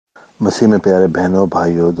مسیح میں پیارے بہنوں،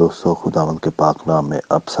 بھائیوں، دوستوں، خداوند کے پاک نام میں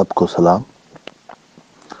آپ سب کو سلام۔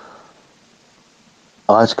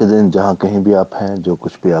 آج کے دن جہاں کہیں بھی آپ ہیں، جو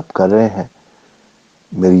کچھ بھی آپ کر رہے ہیں،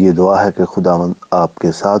 میری یہ دعا ہے کہ خداوند آپ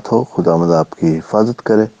کے ساتھ ہو، خداوند آپ کی حفاظت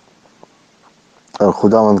کرے اور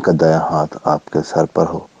خداوند کا دایاں ہاتھ آپ کے سر پر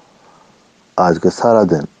ہو۔ آج کا سارا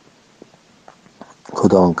دن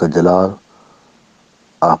خداوند کا جلال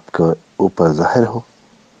آپ کے اوپر ظاہر ہو،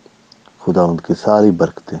 خداوند کی ساری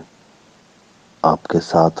برکتیں آپ کے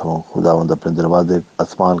ساتھ ہوں۔ خداوند اپنے دروازے،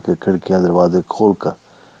 آسمان کے کھڑکیاں دروازے کھول کر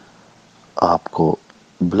آپ کو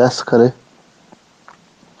بلیس کرے،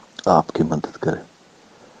 آپ کی مدد کرے۔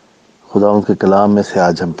 خداوند کے کلام میں سے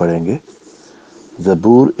آج ہم پڑھیں گے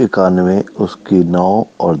زبور 91 اس کی 9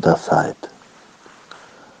 اور 10 آیت۔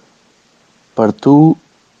 پر تو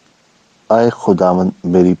اے خداوند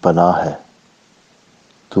میری پناہ ہے،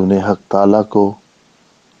 تو نے حق تعالیٰ کو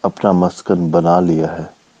اپنا مسکن بنا لیا ہے۔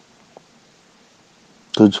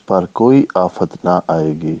 تجھ پر کوئی آفت نہ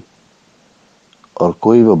آئے گی اور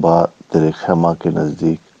کوئی وبا تیرے خیمہ کے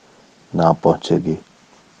نزدیک نہ پہنچے گی۔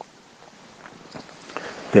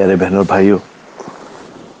 پیارے بہنوں اور بھائیوں،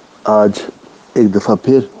 آج ایک دفعہ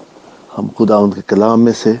پھر ہم خداوند کے کلام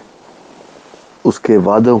میں سے اس کے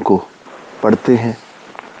وعدوں کو پڑھتے ہیں،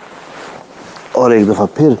 اور ایک دفعہ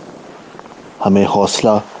پھر ہمیں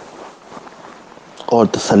حوصلہ اور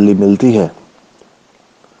تسلی ملتی ہے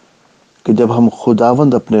کہ جب ہم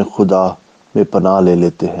خداوند اپنے خدا میں پناہ لے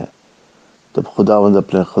لیتے ہیں، جب خداوند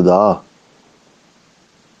اپنے خدا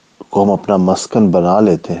کو ہم اپنا مسکن بنا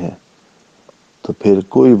لیتے ہیں، تو پھر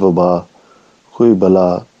کوئی وبا، کوئی بلا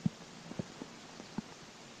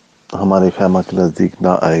ہمارے خیمہ کے نزدیک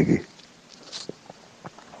نہ آئے گی۔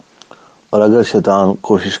 اور اگر شیطان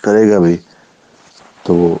کوشش کرے گا بھی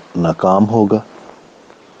تو وہ ناکام ہوگا،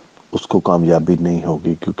 اس کو کامیابی نہیں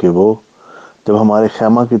ہوگی، کیونکہ وہ جب ہمارے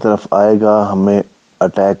خیمہ کی طرف آئے گا، ہمیں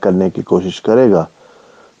اٹیک کرنے کی کوشش کرے گا،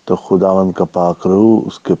 تو خداوند کا پاک روح،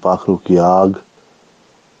 اس کے پاک روح کی آگ،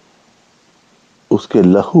 اس کے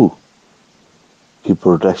لہو کی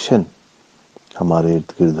پروٹیکشن ہمارے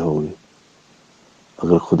ارد گرد ہوگی۔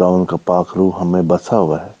 اگر خداوند کا پاک روح ہمیں بسا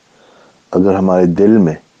ہوا ہے، اگر ہمارے دل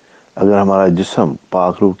میں، اگر ہمارا جسم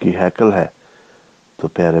پاک روح کی ہیکل ہے، تو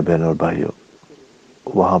پیارے بہنوں اور بھائیوں،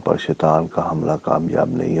 وہاں پر شیطان کا حملہ کامیاب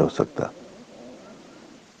نہیں ہو سکتا۔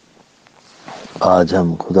 آج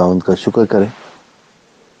ہم خداوند کا شکر کریں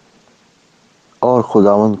اور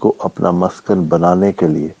خداوند کو اپنا مسکن بنانے کے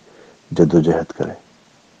لیے جدوجہد کریں۔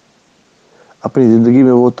 اپنی زندگی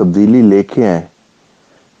میں وہ تبدیلی لے کے آئیں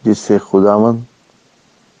جس سے خداوند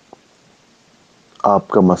آپ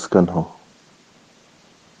کا مسکن ہو۔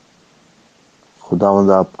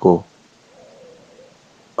 خداوند آپ کو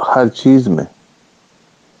ہر چیز میں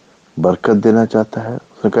برکت دینا چاہتا ہے۔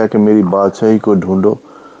 اس نے کہا کہ میری بادشاہی کو ڈھونڈو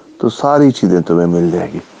تو ساری چیزیں تمہیں مل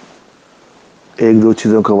جائے گی۔ ایک دو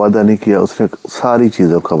چیزوں کا وعدہ نہیں کیا، اس نے ساری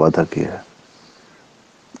چیزوں کا وعدہ کیا ہے۔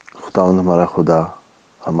 خداوند ہمارا خدا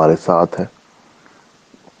ہمارے ساتھ ہے،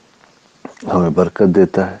 ہمیں برکت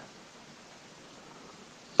دیتا ہے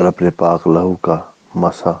اور اپنے پاک لہو کا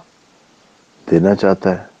مسا دینا چاہتا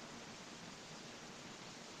ہے۔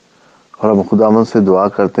 اور ہم خداوند سے دعا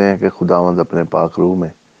کرتے ہیں کہ خداوند اپنے پاک روح میں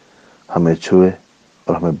ہمیں چھوئے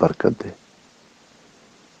اور ہمیں برکت دے۔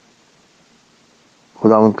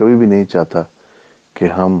 خداوند کبھی بھی نہیں چاہتا کہ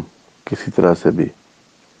ہم کسی طرح سے بھی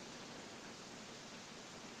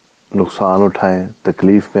نقصان اٹھائیں،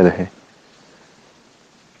 تکلیف میں رہیں۔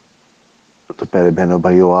 تو پیارے بہنوں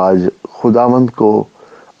بھائیوں، آج خداوند کو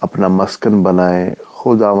اپنا مسکن بنائیں،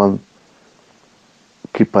 خداوند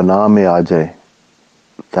کی پناہ میں آ جائیں،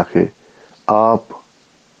 تاکہ آپ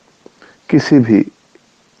کسی بھی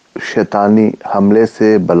شیطانی حملے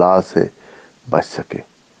سے، بلا سے بچ سکے۔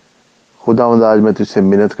 خداوند آج میں تجھ سے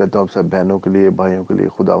منت کرتا ہوں سب بہنوں کے لیے، بھائیوں کے لیے،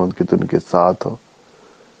 خداوند کی تو ان کے ساتھ ہو۔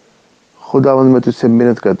 خداوند میں تجھ سے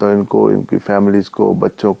منت کرتا ہوں ان کو، ان کی فیملیز کو،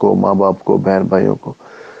 بچوں کو، ماں باپ کو، بہن بھائیوں کو،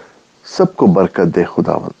 سب کو برکت دے۔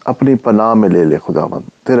 خداوند اپنی پناہ میں لے لے، خداوند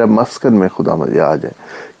تیرا مسکن میں خداوند یہ آ جائے۔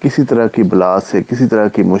 کسی طرح کی بلا سے، کسی طرح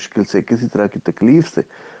کی مشکل سے، کسی طرح کی تکلیف سے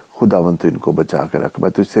خداوند تو ان کو بچا کے رکھ۔ میں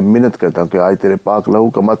تجھ سے منت کرتا ہوں کہ آج تیرے پاک لہو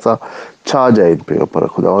کا مسا چھا جائے ان پہ اوپر۔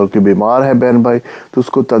 خداوند کی بیمار ہے بہن بھائی تو اس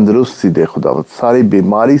کو تندرستی دے خداوند، ساری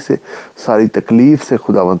بیماری سے، ساری تکلیف سے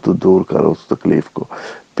خداوند تو دور کر اس تکلیف کو،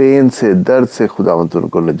 پین سے، درد سے خداوند تو ان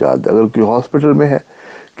کو نجات دے۔ اگر کوئی ہاسپٹل میں ہے،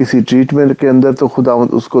 کسی ٹریٹمنٹ کے اندر، تو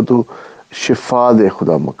خداوند اس کو تو شفا دے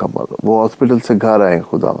خدا مکمل، وہ ہاسپٹل سے گھر آئیں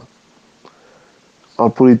خداوند اور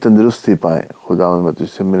پوری تندرستی پائیں۔ خداوند میں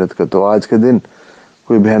تجھ سے منت کرتا ہوں آج کے دن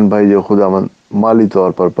کوئی بہن بھائی جو خداوند مالی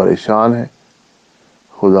طور پر پریشان ہے،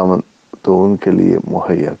 خداوند تو ان کے لیے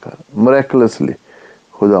مہیا کر، مریکلسلی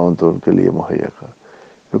खुदावंद तो उनके लिए मुहैया कर,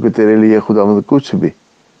 क्योंकि तेरे लिए खुदावंद कुछ भी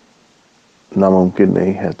नामुमकिन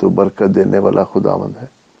नहीं है। तू बरकत देने वाला खुदावंद है।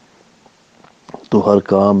 तू हर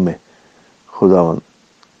काम में खुदावंद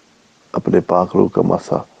अपने पाक रूह का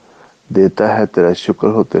मसा देता है। तेरा शुक्र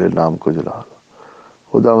हो, तेरे नाम को जला लो।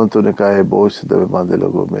 खुदावंद तूने कहा है, बोझ से दबे बांधे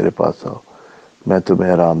लोगों मेरे पास आओ, मैं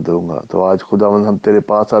तुम्हें आराम दूंगा। तो आज खुदावंद हम तेरे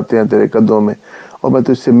पास आते हैं, तेरे कदमों में, और मैं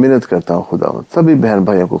तुझसे मिन्नत करता हूँ खुदावंद, सभी बहन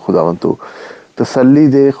भाइयों को खुदावंद तू तसल्ली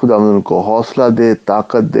दे, खुदावंद उनको हौसला दे,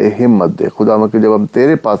 ताकत दे, हिम्मत दे खुदावंद, कि जब हम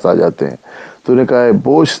तेरे पास आ जाते हैं, तूने कहा है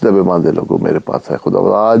बोझ दबे बांधे लोगों मेरे पास है।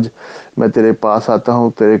 खुदावंद आज मैं तेरे पास आता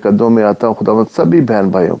हूँ, तेरे कदमों में आता हूँ खुदावंद, सभी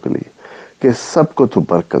बहन भाइयों के लिए, कि सबको तू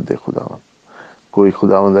बरकत दे खुदावंद। कोई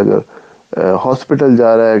खुदावंद अगर हॉस्पिटल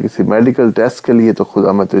जा रहा है किसी मेडिकल टेस्ट के लिए, तो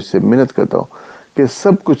खुदा मैं तुझसे मिन्नत करता हूँ कि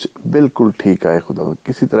सब कुछ बिल्कुल ठीक आए खुदावंद।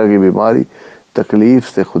 किसी तरह की बीमारी तकलीफ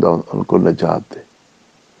से खुदावंद उनको निजात दे,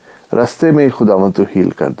 रास्ते में ही खुदावंद तू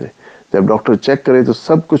हील कर दे। जब डॉक्टर चेक करे तो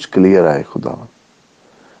सब कुछ क्लियर आए खुदावंद।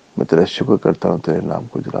 मैं तेरा शुक्र करता हूँ, तेरे नाम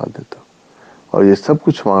को जला देता हूँ, और ये सब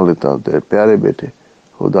कुछ मांग लेता हूँ तेरे प्यारे बेटे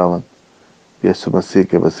खुदावंद यीशु मसीह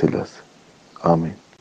के वसीला से, आमीन।